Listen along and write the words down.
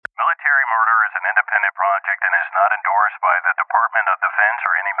Military murder is an independent project and is not endorsed by the Department of Defense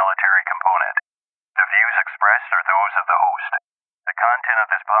or any military component. The views expressed are those of the host. The content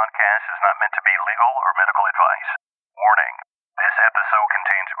of this podcast is not meant to be legal or medical advice. Warning: this episode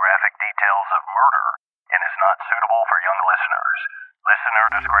contains graphic details of murder and is not suitable for young listeners. Listener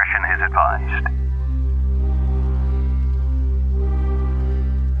discretion is advised.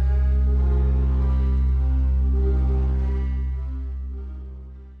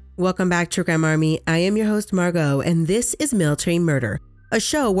 Welcome back, True Crime Army. I am your host, Margot, and this is Military Murder, a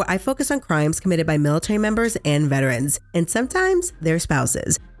show where I focus on crimes committed by military members and veterans, and sometimes their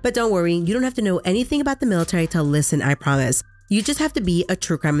spouses. But don't worry, you don't have to know anything about the military to listen, I promise. You just have to be a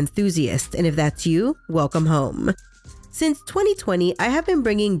true crime enthusiast, and if that's you, welcome home. Since 2020, I have been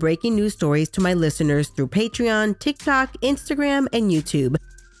bringing breaking news stories to my listeners through Patreon, TikTok, Instagram, and YouTube.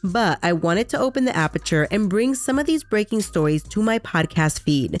 But I wanted to open the aperture and bring some of these breaking stories to my podcast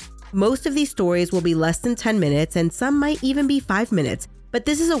feed. Most of these stories will be less than 10 minutes and some might even be 5 minutes, but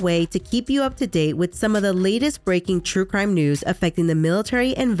this is a way to keep you up to date with some of the latest breaking true crime news affecting the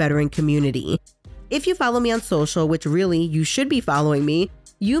military and veteran community. If you follow me on social, which really you should be following me,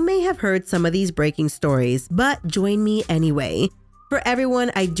 you may have heard some of these breaking stories, but join me anyway. For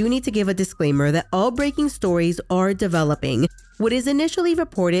everyone, I do need to give a disclaimer that all breaking stories are developing. What is initially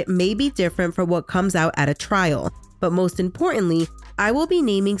reported may be different from what comes out at a trial, but most importantly, I will be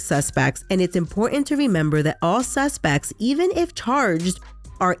naming suspects, and it's important to remember that all suspects, even if charged,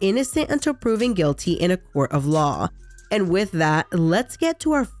 are innocent until proven guilty in a court of law. And with that, let's get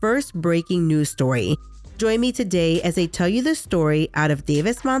to our first breaking news story. Join me today as I tell you the story out of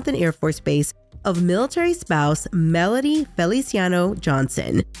DAVIS-MONTHAN Air Force Base of military spouse Melody Feliciano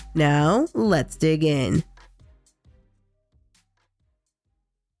Johnson. Now, let's dig in.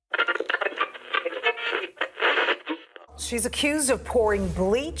 She's accused of pouring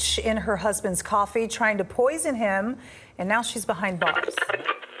bleach in her husband's coffee, trying to poison him, and now she's behind bars.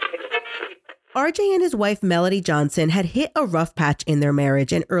 RJ and his wife Melody Johnson had hit a rough patch in their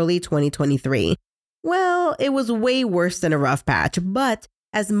marriage in early 2023. Well, it was way worse than a rough patch, but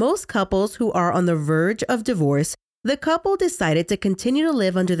as most couples who are on the verge of divorce, the couple decided to continue to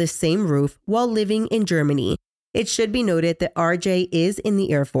live under the same roof while living in Germany. It should be noted that RJ is in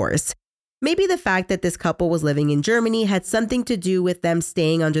the Air Force. Maybe the fact that this couple was living in Germany had something to do with them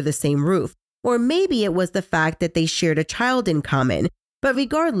staying under the same roof, or maybe it was the fact that they shared a child in common. But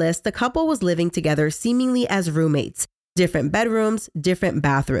regardless, the couple was living together seemingly as roommates, different bedrooms, different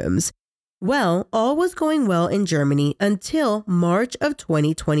bathrooms. Well, all was going well in Germany until March of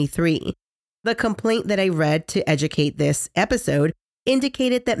 2023. The complaint that I read to educate this episode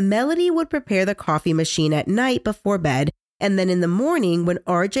indicated that Melody would prepare the coffee machine at night before bed, and then in the morning when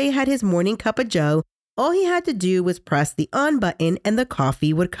RJ had his morning cup of joe, all he had to do was press the on button and the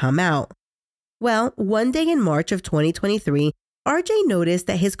coffee would come out. Well, one day in March of 2023, RJ noticed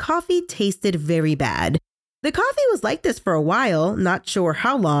that his coffee tasted very bad. The coffee was like this for a while, not sure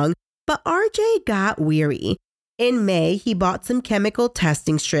how long, but RJ got weary. In May, he bought some chemical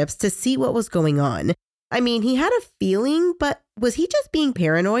testing strips to see what was going on. I mean, he had a feeling, but was he just being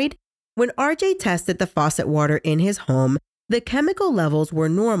paranoid? When RJ tested the faucet water in his home, the chemical levels were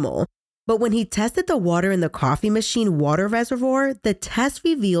normal. But when he tested the water in the coffee machine water reservoir, the test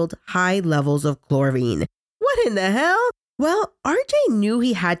revealed high levels of chlorine. What in the hell? Well, RJ knew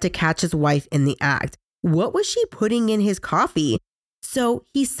he had to catch his wife in the act. What was she putting in his coffee? So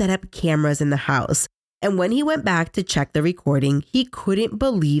he set up cameras in the house. And when he went back to check the recording, he couldn't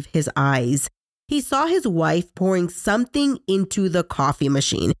believe his eyes. He saw his wife pouring something into the coffee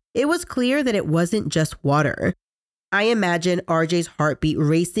machine. It was clear that it wasn't just water. I imagine RJ's heartbeat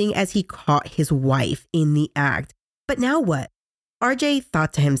racing as he caught his wife in the act. But now what? RJ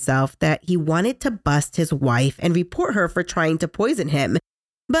thought to himself that he wanted to bust his wife and report her for trying to poison him.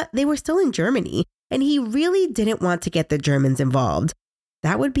 But they were still in Germany, and he really didn't want to get the Germans involved.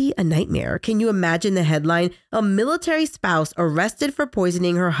 That would be a nightmare. Can you imagine the headline? A military spouse arrested for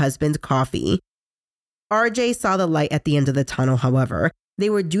poisoning her husband's coffee. RJ saw the light at the end of the tunnel, however. They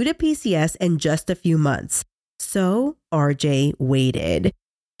were due to PCS in just a few months. So RJ waited.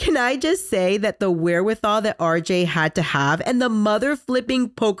 Can I just say that the wherewithal that RJ had to have and the mother flipping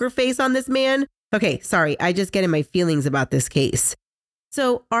poker face on this man? Okay, sorry, I just get in my feelings about this case.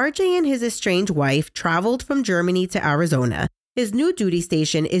 So RJ and his estranged wife traveled from Germany to Arizona. His new duty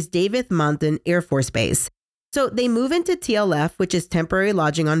station is DAVIS-MONTHAN Air Force Base. So they move into TLF, which is temporary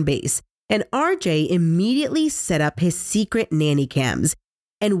lodging on base, and RJ immediately set up his secret nanny cams.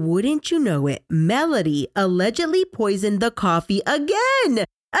 And wouldn't you know it, Melody allegedly poisoned the coffee again.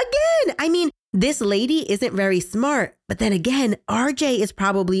 I mean, This lady isn't very smart, but then again, RJ is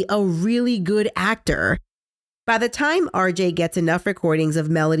probably a really good actor. By the time RJ gets enough recordings of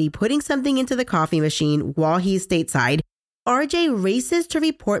Melody putting something into the coffee machine while he's stateside, RJ races to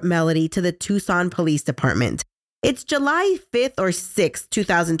report Melody to the Tucson Police Department. It's July 5th or 6th,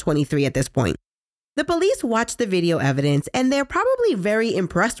 2023 at this point. The police watch the video evidence and they're probably very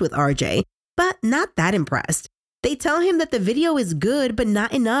impressed with RJ, but not that impressed. They tell him that the video is good, but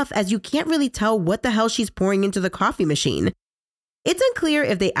not enough as you can't really tell what the hell she's pouring into the coffee machine. It's unclear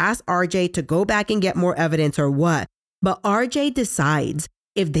if they ask RJ to go back and get more evidence or what, but RJ decides,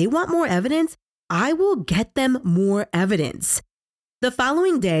 if they want more evidence, I will get them more evidence. The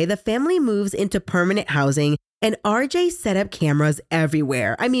following day, the family moves into permanent housing and RJ set up cameras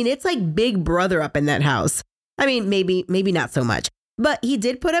everywhere. I mean, it's like Big Brother up in that house. I mean, maybe not so much, but he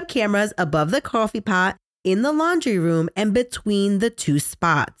did put up cameras above the coffee pot, in the laundry room, and between the two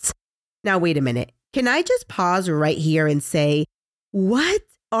spots. Now, wait a minute. Can I just pause right here and say, what?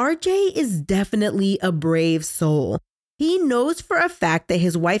 RJ is definitely a brave soul. He knows for a fact that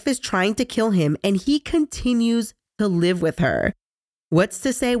his wife is trying to kill him and he continues to live with her. What's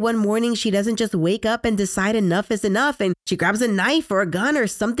to say one morning she doesn't just wake up and decide enough is enough and she grabs a knife or a gun or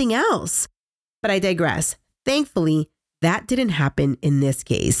something else? But I digress. Thankfully, that didn't happen in this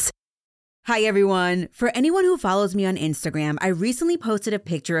case. Hi, everyone. For anyone who follows me on Instagram, I recently posted a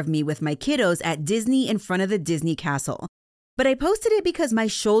picture of me with my kiddos at Disney in front of the Disney castle. But I posted it because my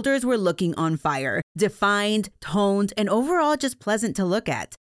shoulders were looking on fire, defined, toned, and overall just pleasant to look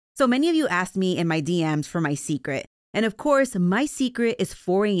at. So many of you asked me in my DMs for my secret. And of course, my secret is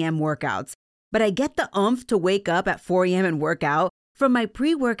 4 a.m. workouts. But I get the oomph to wake up at 4 a.m. and work out from my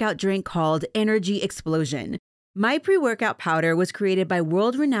pre-workout drink called Energy Explosion. My pre-workout powder was created by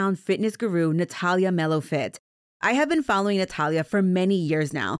world-renowned fitness guru Natalia Mellowfit. I have been following Natalia for many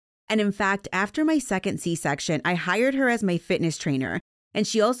years now. And in fact, after my second C-section, I hired her as my fitness trainer. And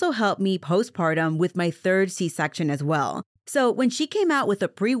she also helped me postpartum with my third C-section as well. So when she came out with a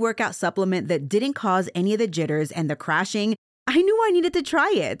pre-workout supplement that didn't cause any of the jitters and the crashing, I knew I needed to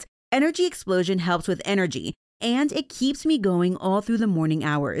try it. Energy Explosion helps with energy, and it keeps me going all through the morning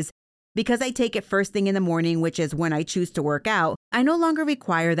hours. Because I take it first thing in the morning, which is when I choose to work out, I no longer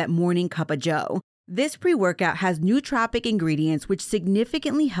require that morning cup of joe. This pre-workout has nootropic ingredients which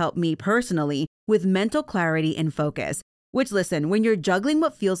significantly help me personally with mental clarity and focus. Which, listen, when you're juggling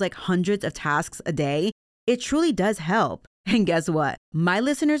what feels like hundreds of tasks a day, it truly does help. And guess what? My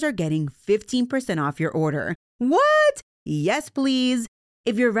listeners are getting 15% off your order. What? Yes, please.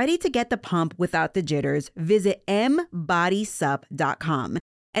 If you're ready to get the pump without the jitters, visit mbodysup.com.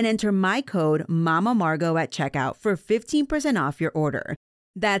 and enter my code MAMAMargo at checkout for 15% off your order.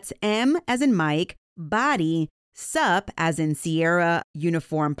 That's M as in Mike, body, sup as in Sierra,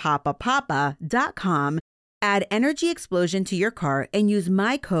 uniform papa.com. Add Energy Explosion to your cart and use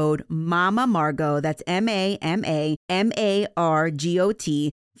my code MAMAMargot, that's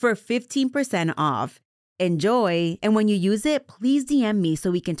MAMAMARGOT, for 15% off. Enjoy, and when you use it, please DM me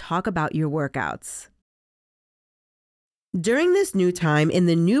so we can talk about your workouts. During this new time in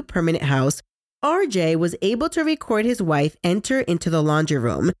the new permanent house, RJ was able to record his wife enter into the laundry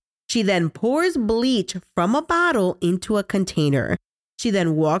room. She then pours bleach from a bottle into a container. She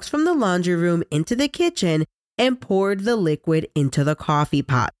then walks from the laundry room into the kitchen and poured the liquid into the coffee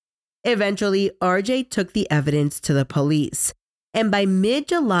pot. Eventually, RJ took the evidence to the police. And by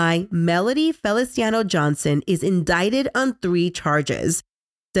mid-July, Melody Feliciano Johnson is indicted on 3 charges: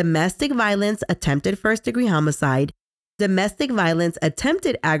 domestic violence, attempted first-degree homicide, domestic violence,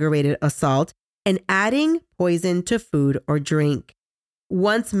 attempted aggravated assault, and adding poison to food or drink.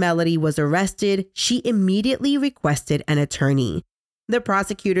 Once Melody was arrested, she immediately requested an attorney. The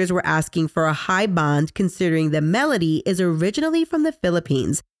prosecutors were asking for a high bond considering that Melody is originally from the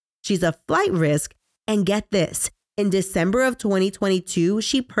Philippines. She's a flight risk, and get this, in December of 2022,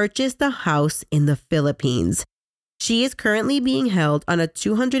 she purchased a house in the Philippines. She is currently being held on a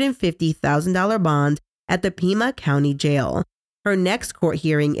 $250,000 bond at the Pima County Jail. Her next court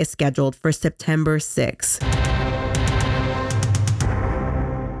hearing is scheduled for September 6.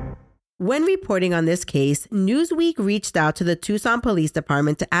 When reporting on this case, Newsweek reached out to the Tucson Police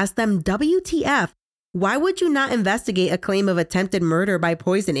Department to ask them, WTF, why would you not investigate a claim of attempted murder by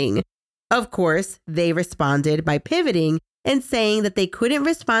poisoning? Of course, they responded by pivoting and saying that they couldn't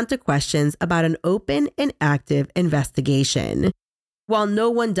respond to questions about an open and active investigation. While no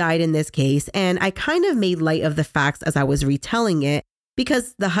one died in this case, and I kind of made light of the facts as I was retelling it,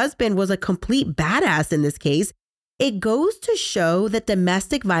 because the husband was a complete badass in this case, it goes to show that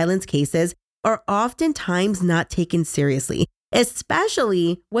domestic violence cases are oftentimes not taken seriously,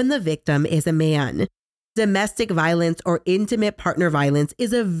 especially when the victim is a man. Domestic violence or intimate partner violence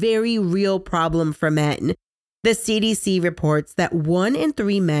is a very real problem for men. The CDC reports that 1 in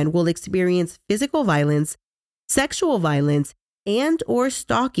 3 men will experience physical violence, sexual violence, and/or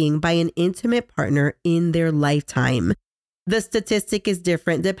stalking by an intimate partner in their lifetime. The statistic is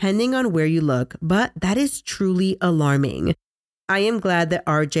different depending on where you look, but that is truly alarming. I am glad that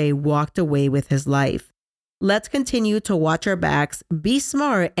RJ walked away with his life. Let's continue to watch our backs, be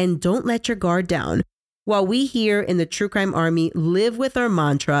smart, and don't let your guard down. While we here in the True Crime Army live with our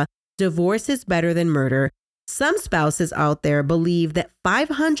mantra, divorce is better than murder, some spouses out there believe that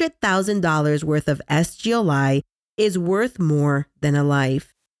 $500,000 worth of SGLI is worth more than a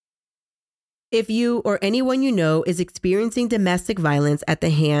life. If you or anyone you know is experiencing domestic violence at the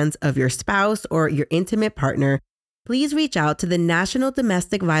hands of your spouse or your intimate partner, please reach out to the National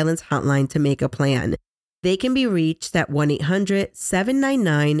Domestic Violence Hotline to make a plan. They can be reached at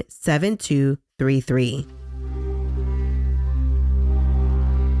 1-800-799-7233.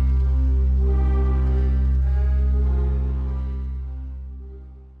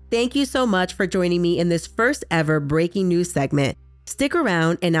 Thank you so much for joining me in this first ever breaking news segment. Stick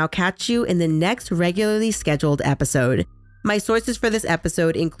around and I'll catch you in the next regularly scheduled episode. My sources for this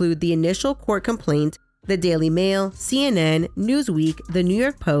episode include the initial court complaint, the Daily Mail, CNN, Newsweek, the New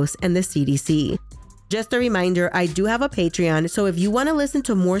York Post, and the CDC. Just a reminder, I do have a Patreon, so if you want to listen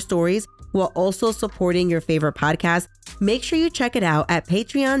to more stories while also supporting your favorite podcast, make sure you check it out at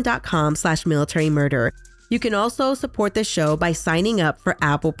patreon.com/militarymurder. You can also support the show by signing up for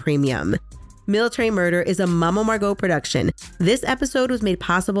Apple Premium. Military Murder is a Mama Margot production. This episode was made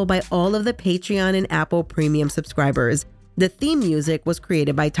possible by all of the Patreon and Apple Premium subscribers. The theme music was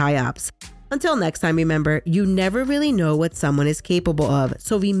created by Ty-Ops. Until next time, remember, you never really know what someone is capable of,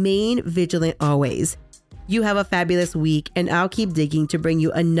 so remain vigilant always. You have a fabulous week, and I'll keep digging to bring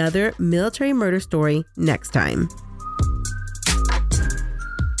you another military murder story next time.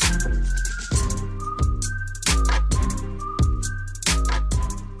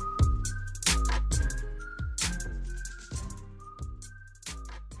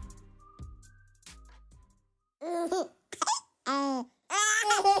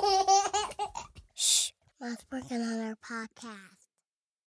 Shh, Mom's working on our podcast.